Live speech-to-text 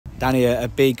Danny, a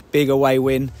big away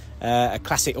win, a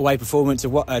classic away performance, a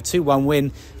 2-1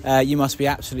 win. You must be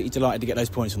absolutely delighted to get those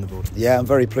points on the board. Yeah, I'm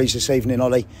very pleased this evening,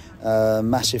 Ollie.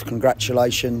 Massive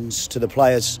congratulations to the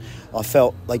players. I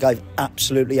felt they gave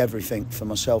absolutely everything for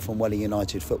myself and Welling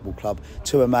United Football Club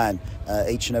to a man,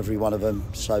 each and every one of them.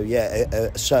 So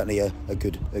yeah, certainly a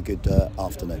good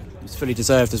afternoon. It was fully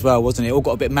deserved as well, wasn't it? All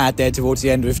got a bit mad there towards the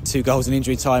end with 2 goals in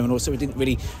injury time, and also we didn't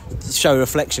really show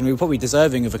reflection. We were probably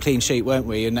deserving of a clean sheet, weren't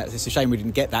we? And it's a shame we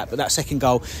didn't get that. But that second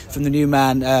goal from the new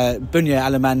man, Bunya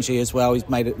Alamanji as well, he's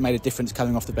made a difference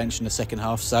coming off the bench in the second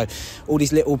half. So all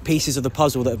these little pieces of the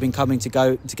puzzle that have been coming to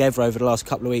go together over the last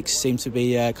couple of weeks seem to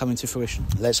be coming to fruition.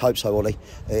 Let's hope so, Ollie.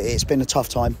 It's been a tough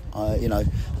time.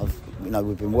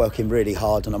 We've been working really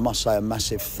hard, and I must say a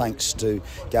massive thanks to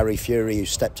Gary Fury, who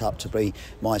stepped up to be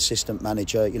my assistant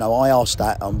manager. I asked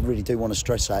that. I really do want to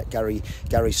stress that. Gary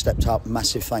stepped up.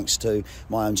 Massive thanks to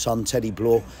my own son, Danny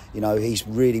Bloor. He's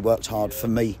really worked hard for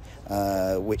me,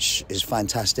 which is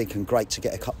fantastic, and great to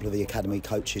get a couple of the academy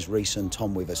coaches, Reece and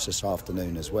Tom, with us this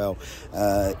afternoon as well.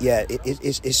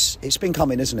 It's been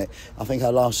coming, isn't it? I think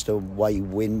our last away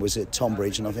win was at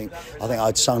Tonbridge, and I think I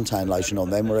had suntan lotion on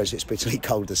them, whereas it's bitterly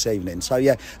cold this evening. So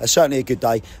yeah, certainly a good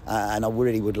day, and I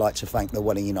really would like to thank the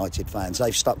Welling United fans.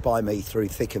 They've stuck by me through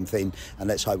thick and thin, and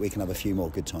let's hope we can have a few more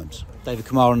good times. David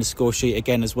Kamara on the score sheet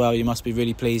again as well. You must be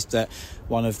really pleased that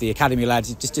one of the academy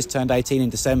lads just turned 18 in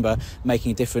December,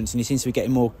 making a difference, and he seems to be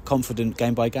getting more confident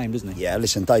game by game, doesn't he? Yeah,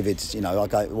 listen, David,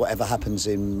 whatever happens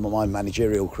in my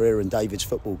managerial career and David's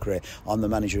football career, I'm the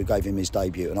manager who gave him his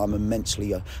debut, and I'm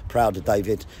immensely proud of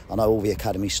David. I know all the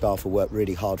academy staff have worked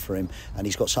really hard for him, and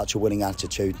he's got such a winning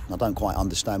attitude. I don't quite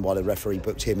understand why the referee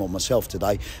booked him or myself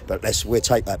today, but we'll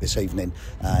take that this evening,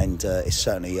 and it's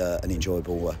certainly an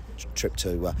enjoyable trip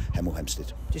to Hemel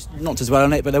Hempstead. Just not to dwell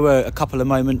on it, but there were a couple of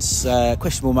moments,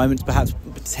 questionable moments, perhaps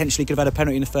potentially could have had a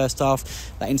penalty in the first half.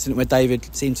 That incident where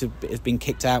David seemed to have been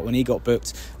kicked out when he got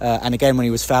booked, and again when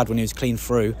he was fouled when he was clean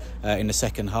through in the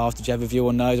second half. Did you have a view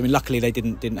on those? I mean, luckily they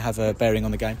didn't have a bearing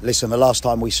on the game. Listen, the last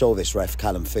time we saw this ref,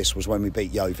 Callum Fisk, was when we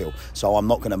beat Yeovil, so I'm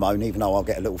not going to moan, even though I'll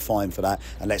get a little fine for that,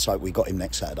 and let's hope we got him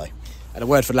next Saturday. And a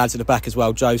word for the lads at the back as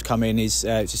well. Joe's come in, it's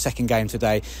his second game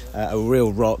today, a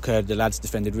real rock. The lads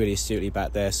defended really astutely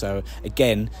back there. So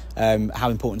again, how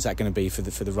important is that going to be for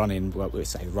the run-in? Well, we'll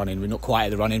say run-in, we're not quite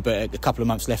at the run-in, but a couple of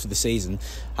months left of the season.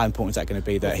 How important is that going to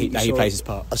be that he plays his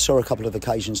part? I saw a couple of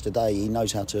occasions today. He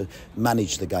knows how to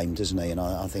manage the game, doesn't he? And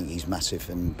I think he's massive,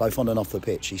 and both on and off the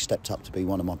pitch, he stepped up to be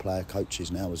one of my player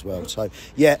coaches now as well. So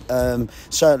yeah,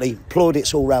 certainly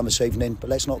plaudits all round this evening, but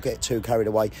let's not get too carried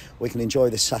away. We can enjoy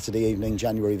this Saturday evening,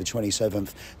 January the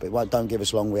 27th, but don't give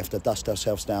us long. We have to dust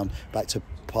ourselves down back to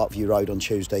Parkview Road on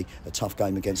Tuesday, a tough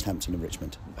game against Hampton and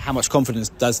Richmond. How much confidence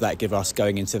does that give us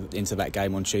going into that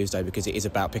game on Tuesday? Because it is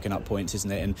about picking up points,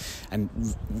 isn't it? And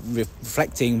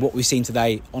reflecting what we've seen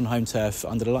today on home turf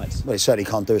under the lights. Well, it certainly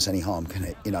can't do us any harm, can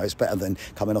it? It's better than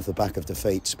coming off the back of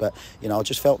defeats. But I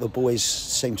just felt the boys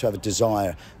seemed to have a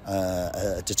desire,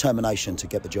 a determination to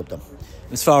get the job done.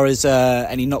 As far as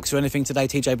any knocks or anything today,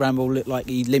 TJ Bramble looked like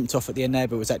he limped off at the end there,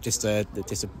 but was that just a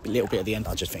little bit at the end?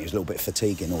 I just think it was a little bit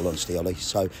fatiguing, in all honesty, Ollie.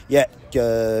 So yeah,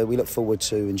 we look forward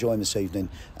to enjoying this evening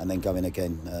and then going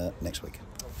again next week.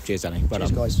 Cheers, Danny.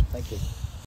 Cheers, guys. Thank you.